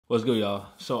What's good, y'all?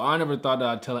 So I never thought that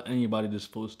I'd tell anybody this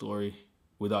full story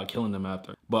without killing them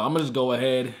after. But I'm gonna just go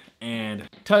ahead and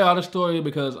tell y'all the story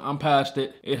because I'm past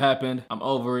it. It happened. I'm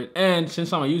over it. And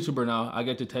since I'm a YouTuber now, I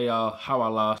get to tell y'all how I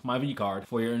lost my V card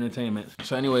for your entertainment.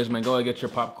 So anyways, man, go ahead, get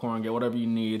your popcorn, get whatever you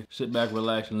need. Sit back,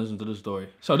 relax, and listen to the story.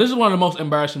 So this is one of the most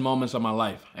embarrassing moments of my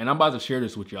life. And I'm about to share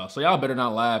this with y'all. So y'all better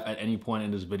not laugh at any point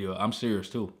in this video. I'm serious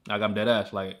too. Like, I'm dead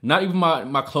ass. Like, not even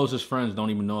my closest friends don't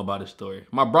even know about this story.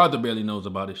 My brother barely knows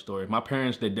about this story. My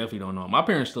parents, they definitely don't know. My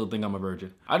parents still think I'm a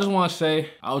virgin. I just want to say,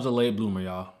 I was a late bloomer,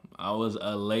 y'all. I was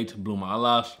a late bloomer. I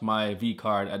lost my V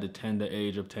card at the tender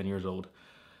age of 10 years old.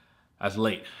 That's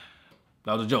late.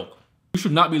 That was a joke. You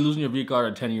should not be losing your V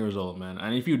card at 10 years old, man.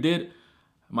 And if you did,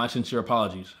 my sincere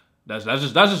apologies. That's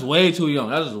just way too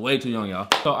young. That's just way too young, y'all.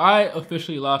 So I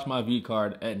officially lost my V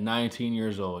card at 19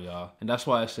 years old, y'all. And that's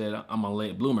why I said I'm a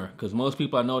late bloomer. Because most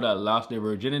people I know that lost their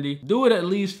virginity do it at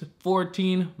least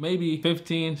 14, maybe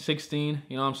 15, 16,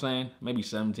 you know what I'm saying? Maybe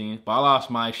 17. But I lost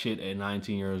my shit at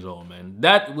 19 years old, man.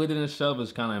 That within itself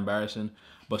is kind of embarrassing.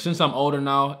 But since I'm older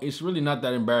now, it's really not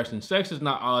that embarrassing. Sex is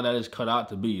not all that it's cut out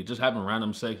to be. Just having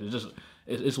random sex is just...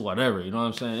 It's whatever, you know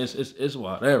what I'm saying? It's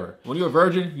whatever. When you're a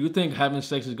virgin, you think having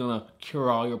sex is gonna cure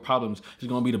all your problems. It's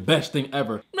gonna be the best thing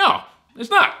ever. No, it's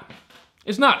not.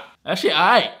 It's not. That shit,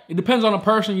 alright. It depends on the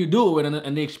person you do it with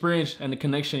and the experience and the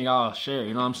connection y'all share,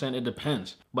 you know what I'm saying? It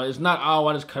depends. But it's not all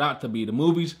what it's cut out to be. The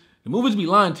movies be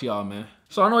lying to y'all, man.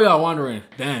 So I know y'all wondering,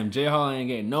 damn, J Hall ain't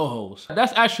getting no hoes.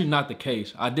 That's actually not the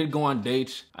case. I did go on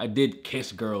dates. I did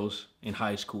kiss girls in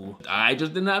high school. I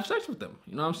just didn't have sex with them.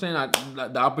 You know what I'm saying?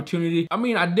 The opportunity, I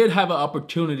mean, I did have an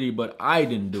opportunity, but I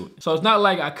didn't do it. So it's not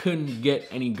like I couldn't get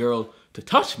any girl to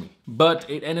touch me. But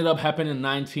it ended up happening in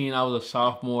 19. I was a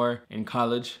sophomore in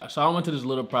college. So I went to this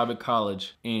little private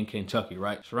college in Kentucky,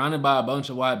 right? Surrounded by a bunch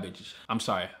of white bitches. I'm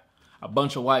sorry. A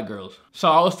bunch of white girls. So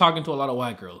I was talking to a lot of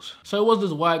white girls. So it was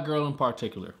this white girl in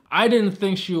particular. I didn't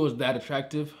think she was that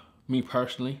attractive, me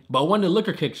personally. But when the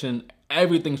liquor kicks in,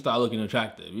 everything started looking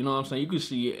attractive. You know what I'm saying?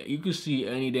 You could see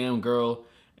any damn girl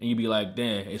and you'd be like,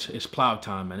 damn, it's plow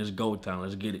time, man. It's go time.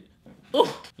 Let's get it. Ooh. You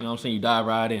know what I'm saying? You dive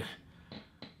right in.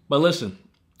 But listen.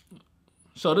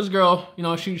 So this girl, you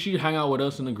know, she'd hang out with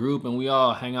us in the group and we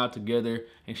all hang out together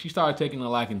and she started taking a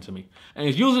liking to me. And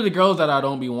it's usually the girls that I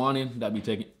don't be wanting that be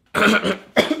taking...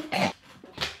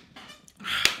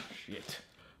 Shit.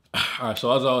 Alright,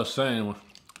 so as I was saying,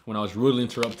 when I was rudely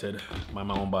interrupted by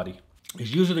my own body,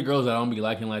 it's usually the girls that I don't be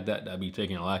liking like that be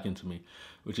taking a liking to me,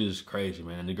 which is crazy,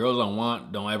 man. The girls I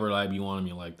want don't ever like be wanting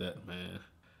me like that, man.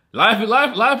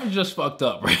 Life is just fucked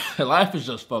up, right? Life is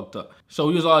just fucked up. So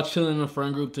we was all chilling in a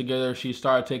friend group together. She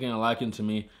started taking a liking to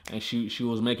me and she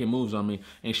was making moves on me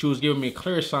and she was giving me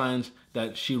clear signs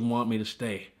that she'd want me to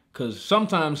stay. Cause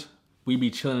sometimes we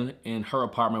be chilling in her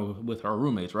apartment with her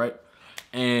roommates, right?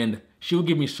 And she would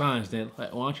give me signs that,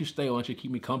 like, why don't you stay? Why don't you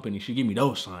keep me company? She'd give me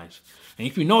those signs. And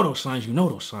if you know those signs, you know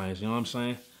those signs. You know what I'm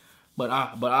saying? But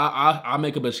I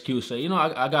make up an excuse. Say, you know,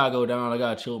 I gotta go down. I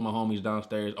gotta chill with my homies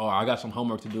downstairs. Or I got some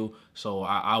homework to do. So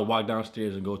I walk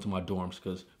downstairs and go to my dorms.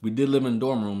 Because we did live in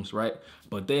dorm rooms, right?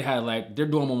 But they had, like, their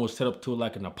dorm room was set up to,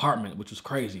 like, an apartment, which was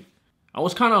crazy. I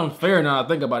was kind of unfair now I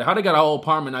think about it. How they got a whole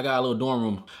apartment, I got a little dorm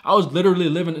room. I was literally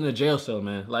living in a jail cell,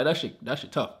 man. Like, that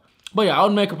shit tough. But yeah, I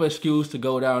would make up an excuse to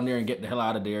go down there and get the hell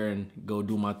out of there and go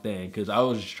do my thing. Because I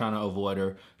was just trying to avoid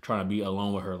her, trying to be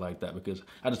alone with her like that. Because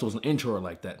I just wasn't into her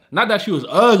like that. Not that she was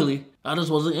ugly. I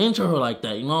just wasn't into her like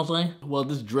that. You know what I'm saying? Well,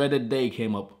 this dreaded day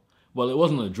came up. Well, it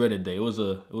wasn't a dreaded day. It was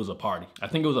a party. I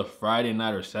think it was a Friday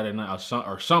night or Saturday night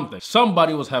or something.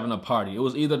 Somebody was having a party. It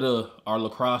was either our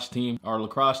lacrosse team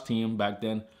back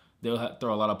then. They'll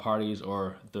throw a lot of parties,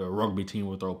 or the rugby team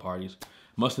would throw parties.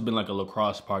 Must have been like a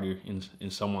lacrosse party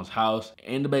in someone's house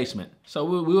in the basement. So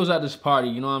we was at this party,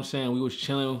 you know what I'm saying? We was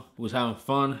chilling, we was having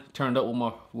fun, turned up with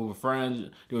my friends.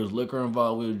 There was liquor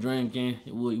involved, we were drinking,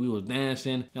 we was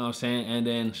dancing, you know what I'm saying? And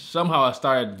then somehow I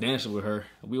started dancing with her.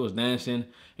 We was dancing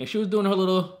and she was doing her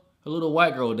little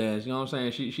white girl dance, you know what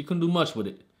I'm saying? She couldn't do much with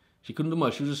it. She couldn't do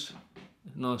much. She was just,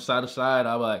 you know, side to side.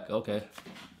 I was like, okay,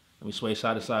 let me sway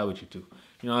side to side with you two.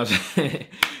 You know what I'm saying?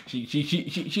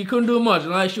 She couldn't do much.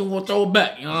 Like, she won't throw it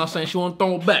back. You know what I'm saying? She won't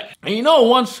throw it back. And you know,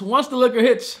 once the liquor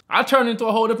hits, I turn into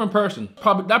a whole different person.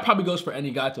 That probably goes for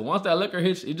any guy too. Once that liquor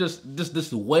hits, it just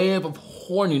this wave of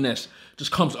horniness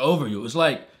just comes over you. It's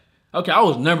like, okay, I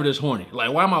was never this horny.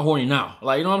 Like, why am I horny now?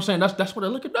 Like, you know what I'm saying? That's what the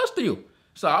liquor does to you.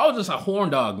 So I was just a horn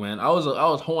dog, man. I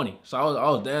was horny. So I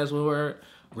was dancing with her,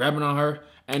 grabbing on her,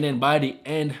 and then by the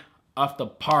end of the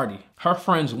party, her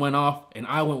friends went off and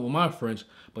I went with my friends,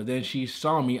 but then she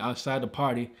saw me outside the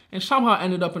party and somehow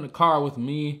ended up in the car with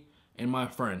me and my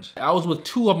friends. I was with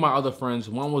 2 of my other friends.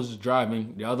 One was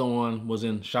driving, the other one was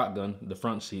in shotgun, the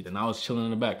front seat, and I was chilling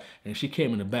in the back. And she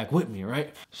came in the back with me,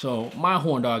 right? So my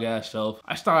horn dog ass self,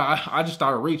 I just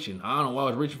started reaching. I don't know what I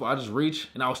was reaching for. I just reached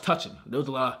and I was touching. There was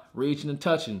a lot of reaching and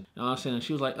touching. You know what I'm saying? And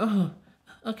she was like,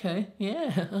 okay,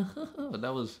 yeah. But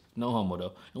that was no homo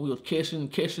though. And we was kissing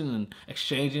and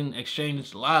exchanging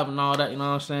live and all that, you know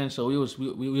what I'm saying? So we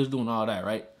was doing all that,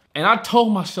 right? And I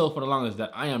told myself for the longest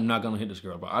that I am not gonna hit this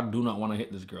girl, bro. I do not wanna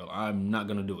hit this girl. I'm not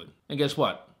gonna do it. And guess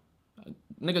what?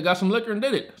 Nigga got some liquor and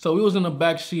did it. So we was in the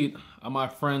back seat of my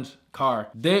friend's car.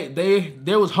 They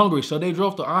was hungry, so they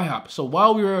drove to IHOP. So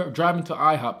while we were driving to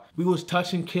IHOP, we was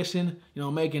touching, kissing, you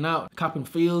know, making out, copping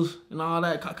feels and all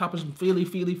that, copping some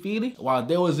feely. While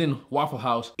they was in Waffle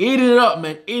House, eating it up,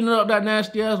 man, eating up that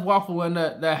nasty ass waffle and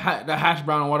that hash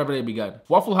brown or whatever they be got.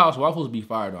 Waffle House waffles be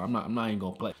fire though. I'm not even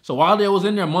gonna play. So while they was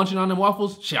in there munching on them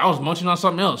waffles, shit, I was munching on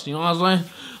something else. You know what I'm saying?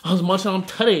 I was munching on them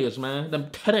teddies, man. Them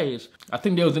teddies. I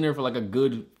think they was in there for like a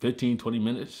good 15, 20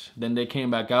 minutes. Then they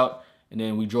came back out. And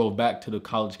then we drove back to the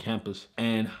college campus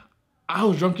and I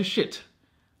was drunk as shit.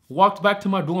 Walked back to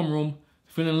my dorm room,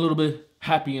 feeling a little bit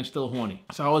happy and still horny.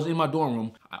 So I was in my dorm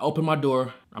room. I opened my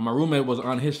door and my roommate was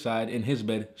on his side in his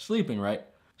bed, sleeping, right?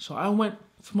 So I went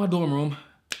to my dorm room,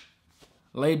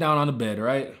 laid down on the bed,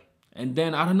 right? And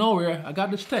then out of nowhere, I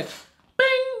got this text.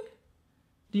 Bing!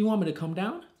 Do you want me to come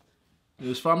down? It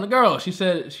was from the girl. She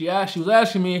was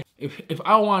asking me if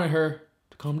I wanted her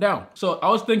come down. So I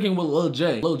was thinking with Lil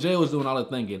J. Lil J was doing all the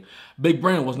thinking. Big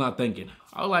Brain was not thinking.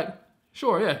 I was like,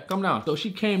 sure, yeah, come down. So she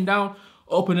came down,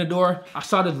 opened the door. I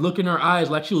saw this look in her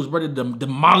eyes like she was ready to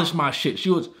demolish my shit.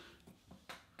 She was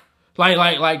like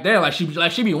that, like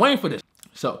she be waiting for this.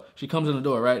 So she comes in the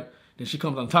door, right? Then she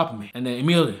comes on top of me. And then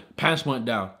immediately, pants went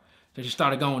down. Then she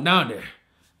started going down there.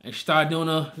 And she started doing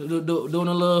a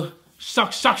little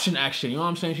suction action, you know what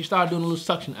I'm saying? She started doing a little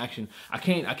suction action. I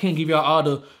can't give y'all all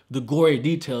the gory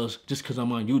details just because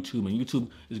I'm on YouTube and YouTube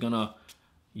is gonna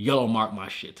yellow mark my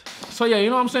shit. So yeah,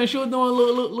 you know what I'm saying? She was doing a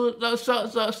little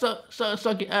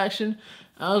sucky action.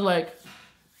 I was like,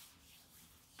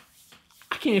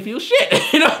 I can't feel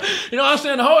shit. you know what I'm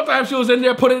saying? The whole time she was in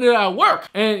there putting it at work.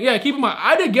 And yeah, keep in mind,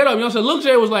 I did get up, you know what I'm saying? Lil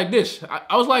J was like this.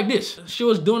 I was like this. She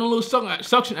was doing a little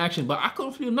suction action, but I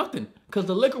couldn't feel nothing. Because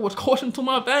the liquor was coursing through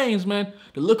my veins, man.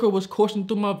 The liquor was coursing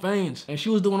through my veins. And she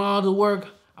was doing all the work.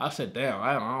 I said, damn,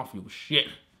 I don't feel shit.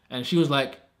 And she was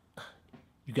like,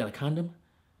 you got a condom?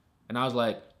 And I was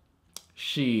like,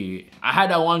 shit. I had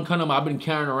that one condom I've been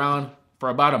carrying around for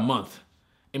about a month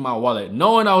in my wallet,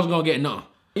 knowing I was gonna get none.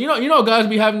 You know guys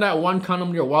be having that one condom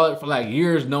in your wallet for like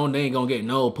years knowing they ain't gonna get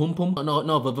no pum pum,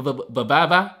 no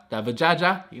vavava, that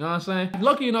vajaja, you know what I'm saying?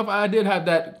 Lucky enough, I did have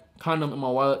that condom in my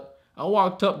wallet. I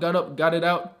walked up, got it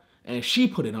out, and she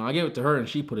put it on. I gave it to her and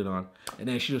she put it on. And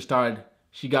then she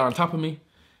got on top of me,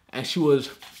 and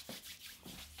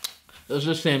let's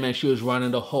just say, man, she was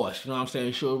running the horse, you know what I'm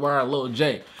saying? She was riding Lil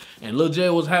J, and Lil J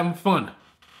was having fun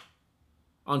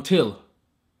until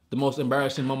the most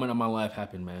embarrassing moment of my life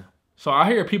happened, man. So I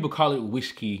hear people call it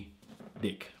whiskey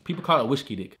dick. People call it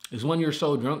whiskey dick. It's when you're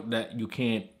so drunk that you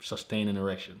can't sustain an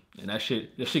erection. And that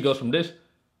shit goes from this.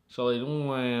 So like,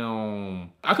 wow.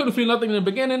 I couldn't feel nothing in the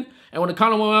beginning. And when the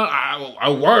condom went out, I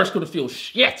worse couldn't feel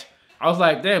shit. I was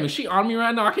like, damn, is she on me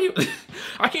right now?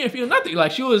 I can't feel nothing.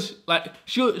 Like she was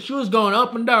going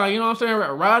up and down, you know what I'm saying?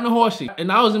 Riding a horsey.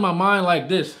 And I was in my mind like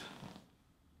this.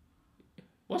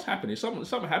 What's happening?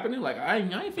 Something happening? Like I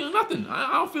ain't feeling nothing.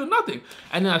 I don't feel nothing.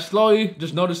 And then I slowly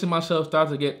just noticing myself start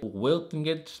to get wilt and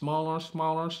get smaller and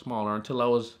smaller and smaller until I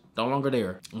was no longer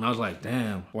there. And I was like,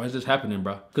 damn, why is this happening,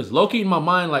 bro? Because low-key in my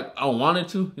mind, like I wanted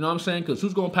to, you know what I'm saying? Because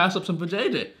who's gonna pass up some for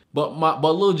JJ? But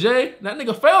Lil J, that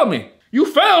nigga failed me.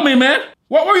 You failed me, man.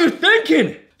 What were you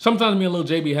thinking? Sometimes me and Lil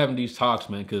J be having these talks,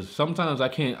 man, because sometimes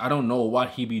I don't know what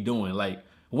he be doing. Like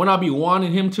when I be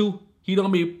wanting him to, he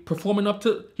don't be performing up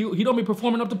to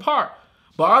par.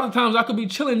 But other times I could be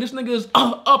chilling. This nigga is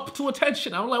up to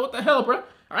attention. I'm like, what the hell, bro?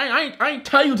 I ain't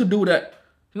tell you to do that.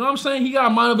 You know what I'm saying? He got a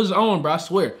mind of his own, bro. I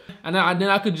swear. And then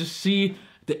I could just see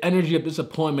the energy of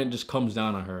disappointment just comes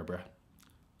down on her, bro.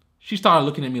 She started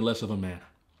looking at me less of a man.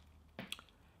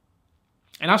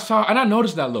 And I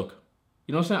noticed that look.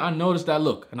 You know what I'm saying? I noticed that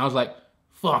look. And I was like,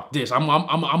 fuck this. I'm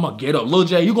gonna get up. Lil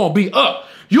J, you gonna be up.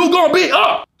 You gonna be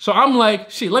up. So I'm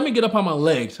like, shit, let me get up on my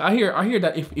legs. I hear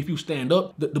that if you stand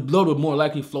up, the blood would more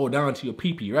likely flow down to your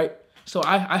pee-pee, right? So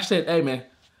I said, hey man,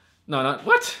 no,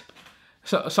 what?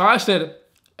 So I said,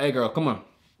 hey girl, come on,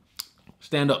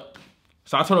 stand up.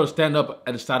 So I told her to stand up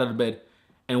at the side of the bed.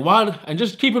 And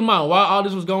just keep in mind, while all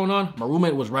this was going on, my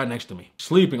roommate was right next to me,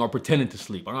 sleeping or pretending to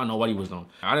sleep. I don't know what he was doing.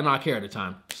 I did not care at the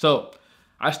time. So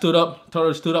I stood up, told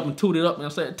her to stood up and tooted up, and I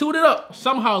said, toot it up.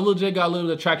 Somehow Lil J got a little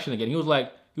bit of traction again. He was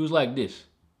like this.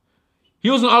 He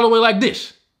wasn't all the way like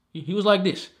this. He was like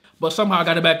this. But somehow I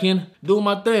got it back in, doing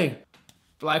my thing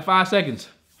for like 5 seconds.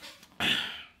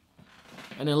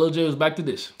 And then Lil J was back to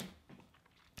this.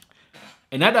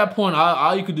 And at that point,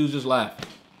 all you could do is just laugh.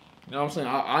 You know what I'm saying?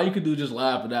 All you could do is just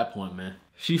laugh at that point, man.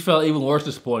 She felt even worse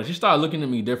disappointed. She started looking at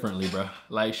me differently, bro.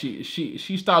 Like she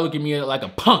started looking at me like a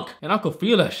punk. And I could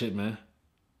feel that shit, man.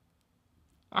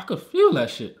 I could feel that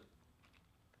shit.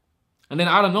 And then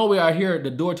out of nowhere, I hear the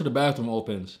door to the bathroom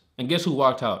opens. And guess who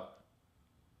walked out?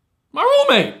 My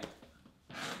roommate.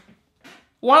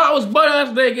 While I was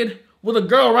butt-ass naked with a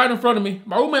girl right in front of me,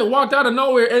 my roommate walked out of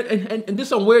nowhere and did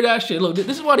some weird-ass shit. Look, this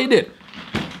is what he did.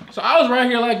 So I was right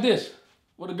here like this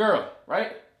with a girl,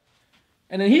 right?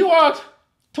 And then he walked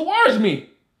towards me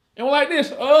and went like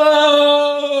this.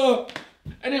 Oh!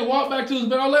 And then walked back to his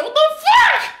bed. I was like, what the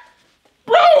fuck?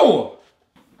 Bro!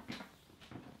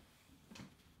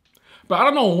 But I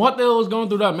don't know what the hell was going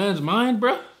through that man's mind,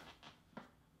 bro.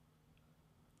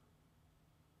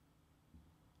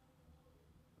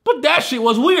 But that shit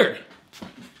was weird.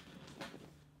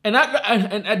 And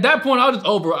at that point, I was just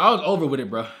over. I was over with it,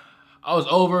 bro. I was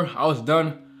over. I was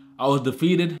done. I was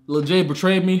defeated. Lil J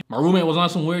betrayed me. My roommate was on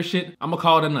some weird shit. I'ma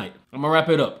call it a night. I'ma wrap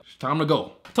it up. It's time to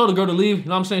go. I told the girl to leave. You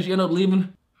know what I'm saying? She ended up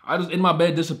leaving. I just in my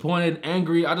bed, disappointed,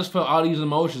 angry. I just felt all these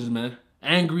emotions, man.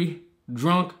 Angry,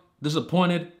 drunk,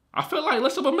 disappointed. I felt like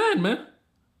less of a man, man.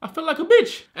 I felt like a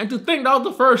bitch. And to think that was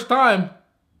the first time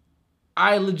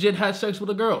I legit had sex with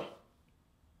a girl.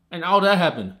 And all that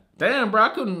happened. Damn, bro, I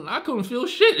couldn't feel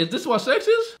shit. Is this what sex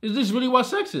is? Is this really what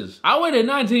sex is? I waited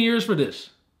 19 years for this.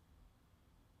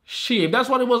 Shit, if that's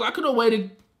what it was, I could have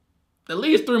waited at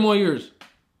least 3 more years.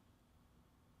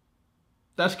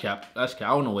 That's cap. That's cap.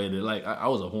 I wouldn't have waited. Like, I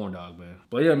was a horn dog, man.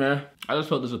 But yeah, man, I just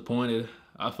felt disappointed.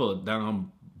 I felt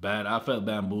down bad. I felt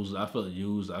bamboozled. I felt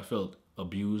used. I felt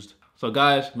abused. So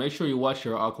guys, make sure you watch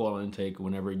your alcohol intake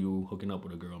whenever you hooking up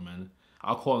with a girl, man.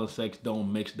 Alcohol and sex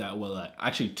don't mix that well.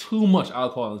 Actually, too much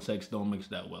alcohol and sex don't mix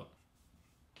that well.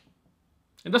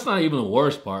 And that's not even the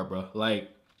worst part, bro. Like,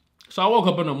 so I woke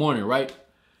up in the morning, right?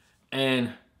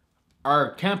 And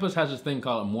our campus has this thing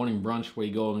called a morning brunch where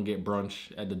you go and get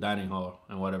brunch at the dining hall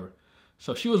and whatever.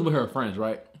 So she was with her friends,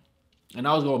 right? And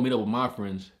I was going to meet up with my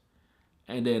friends.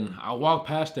 And then I walked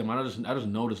past them and I just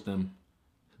noticed them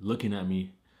looking at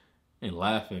me and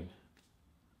laughing.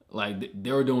 Like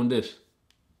they were doing this.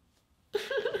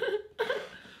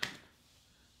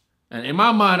 And in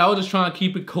my mind, I was just trying to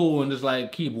keep it cool and just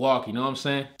like keep walking, you know what I'm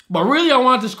saying? But really, I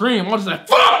wanted to scream. I was just like,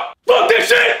 fuck this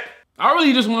shit! I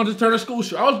really just wanted to turn a school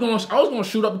shooter. I was gonna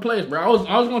shoot up the place, bro. I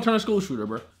was gonna turn a school shooter,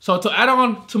 bro. So to add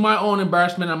on to my own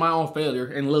embarrassment and my own failure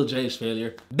and Lil J's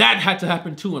failure, that had to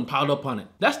happen too and piled up on it.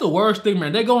 That's the worst thing,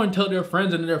 man. They go and tell their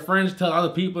friends and their friends tell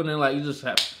other people and then like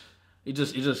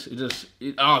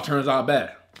it all turns out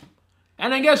bad.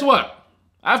 And then guess what?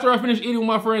 After I finished eating with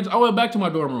my friends, I went back to my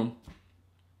dorm room.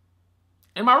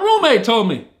 And my roommate told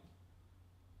me,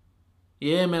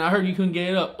 yeah, man, I heard you couldn't get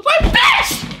it up. I was like,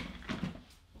 bitch!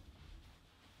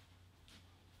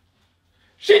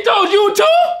 She told you too?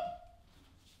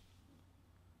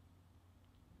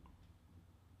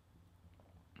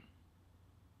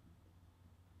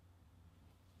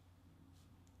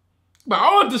 But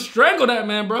I want to strangle that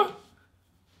man, bro.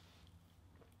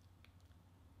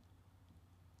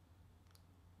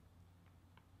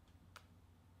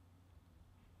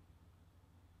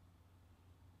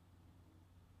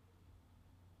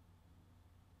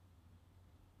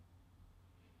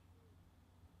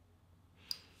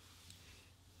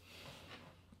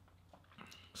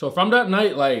 So from that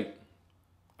night, like,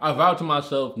 I vowed to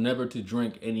myself never to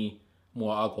drink any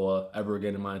more alcohol ever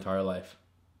again in my entire life.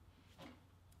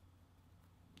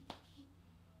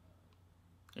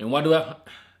 And what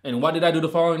did I do the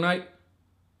following night?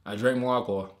 I drank more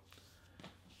alcohol.